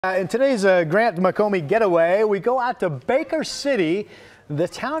In today's Grant McComey Getaway, we go out to Baker City. The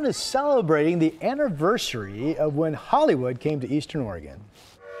town is celebrating the anniversary of when Hollywood came to Eastern Oregon.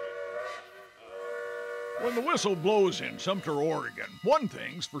 When the whistle blows in Sumter, Oregon, one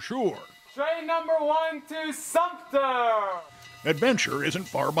thing's for sure. Train number 1 to Sumter! Adventure isn't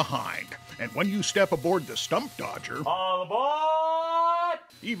far behind. And when you step aboard the Stump Dodger, All aboard!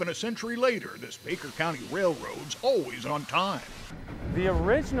 Even a century later, this Baker County Railroad's always on time. The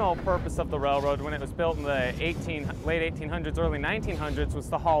original purpose of the railroad when it was built in the late 1800s, early 1900s was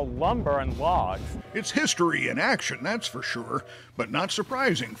to haul lumber and logs. It's history in action, that's for sure, but not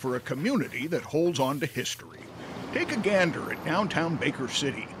surprising for a community that holds on to history. Take a gander at downtown Baker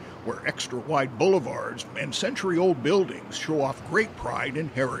City, where extra-wide boulevards and century-old buildings show off great pride and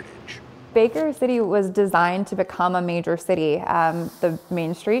heritage. Baker City was designed to become a major city. The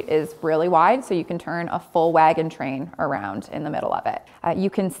main street is really wide, so you can turn a full wagon train around in the middle of it. You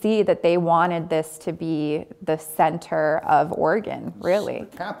can see that they wanted this to be the center of Oregon, really.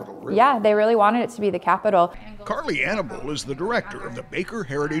 The capital, really. Yeah, they really wanted it to be the capital. Carly Annable is the director of the Baker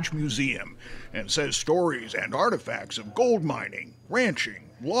Heritage Museum and says stories and artifacts of gold mining, ranching,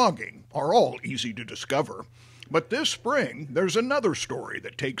 logging are all easy to discover. But this spring, there's another story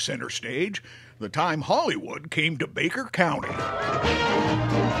that takes center stage, the time Hollywood came to Baker County.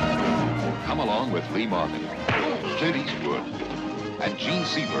 Come along with Lee Marvin, Clint Eastwood, and Gene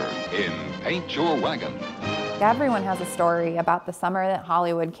Seaver in Paint Your Wagon. Everyone has a story about the summer that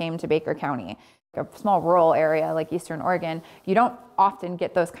Hollywood came to Baker County. A small rural area like Eastern Oregon, you don't often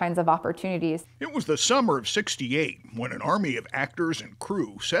get those kinds of opportunities. It was the summer of '68 when an army of actors and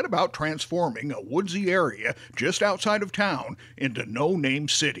crew set about transforming a woodsy area just outside of town into no-name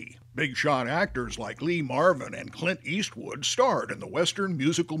city. Big shot actors like Lee Marvin and Clint Eastwood starred in the Western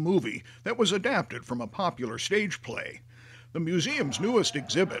musical movie that was adapted from a popular stage play. The museum's newest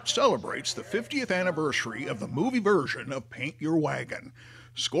exhibit celebrates the 50th anniversary of the movie version of Paint Your Wagon.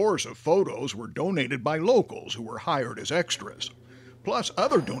 Scores of photos were donated by locals who were hired as extras. Plus,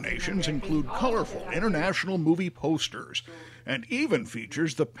 other donations include colorful international movie posters and even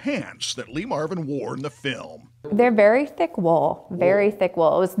features the pants that Lee Marvin wore in the film. They're very thick wool, very thick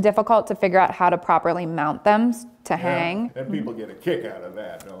wool. It was difficult to figure out how to properly mount them to hang. And people get a kick out of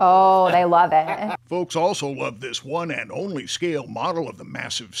that, don't Oh, they love it. Folks also love this one and only scale model of the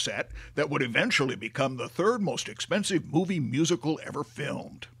massive set that would eventually become the third most expensive movie musical ever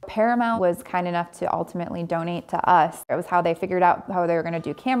filmed. Paramount was kind enough to ultimately donate to us. It was how they figured out how they were going to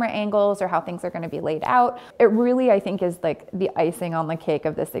do camera angles or how things are going to be laid out. It really, I think, is like the icing on the cake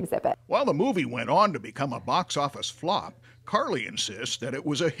of this exhibit. While the movie went on to become a box office flop, Carly insists that it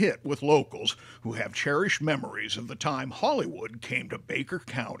was a hit with locals who have cherished memories of the time Hollywood came to Baker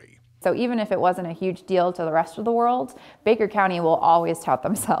County. So even if it wasn't a huge deal to the rest of the world, Baker County will always tout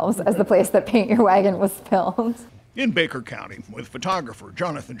themselves as the place that Paint Your Wagon was filmed. In Baker County, with photographer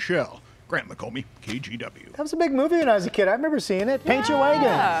Jonathan Schell, Grant McComey, KGW. That was a big movie when I was a kid. I remember seeing it. Paint Your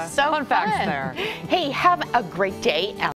Wagon. So fun facts there. Hey, have a great day.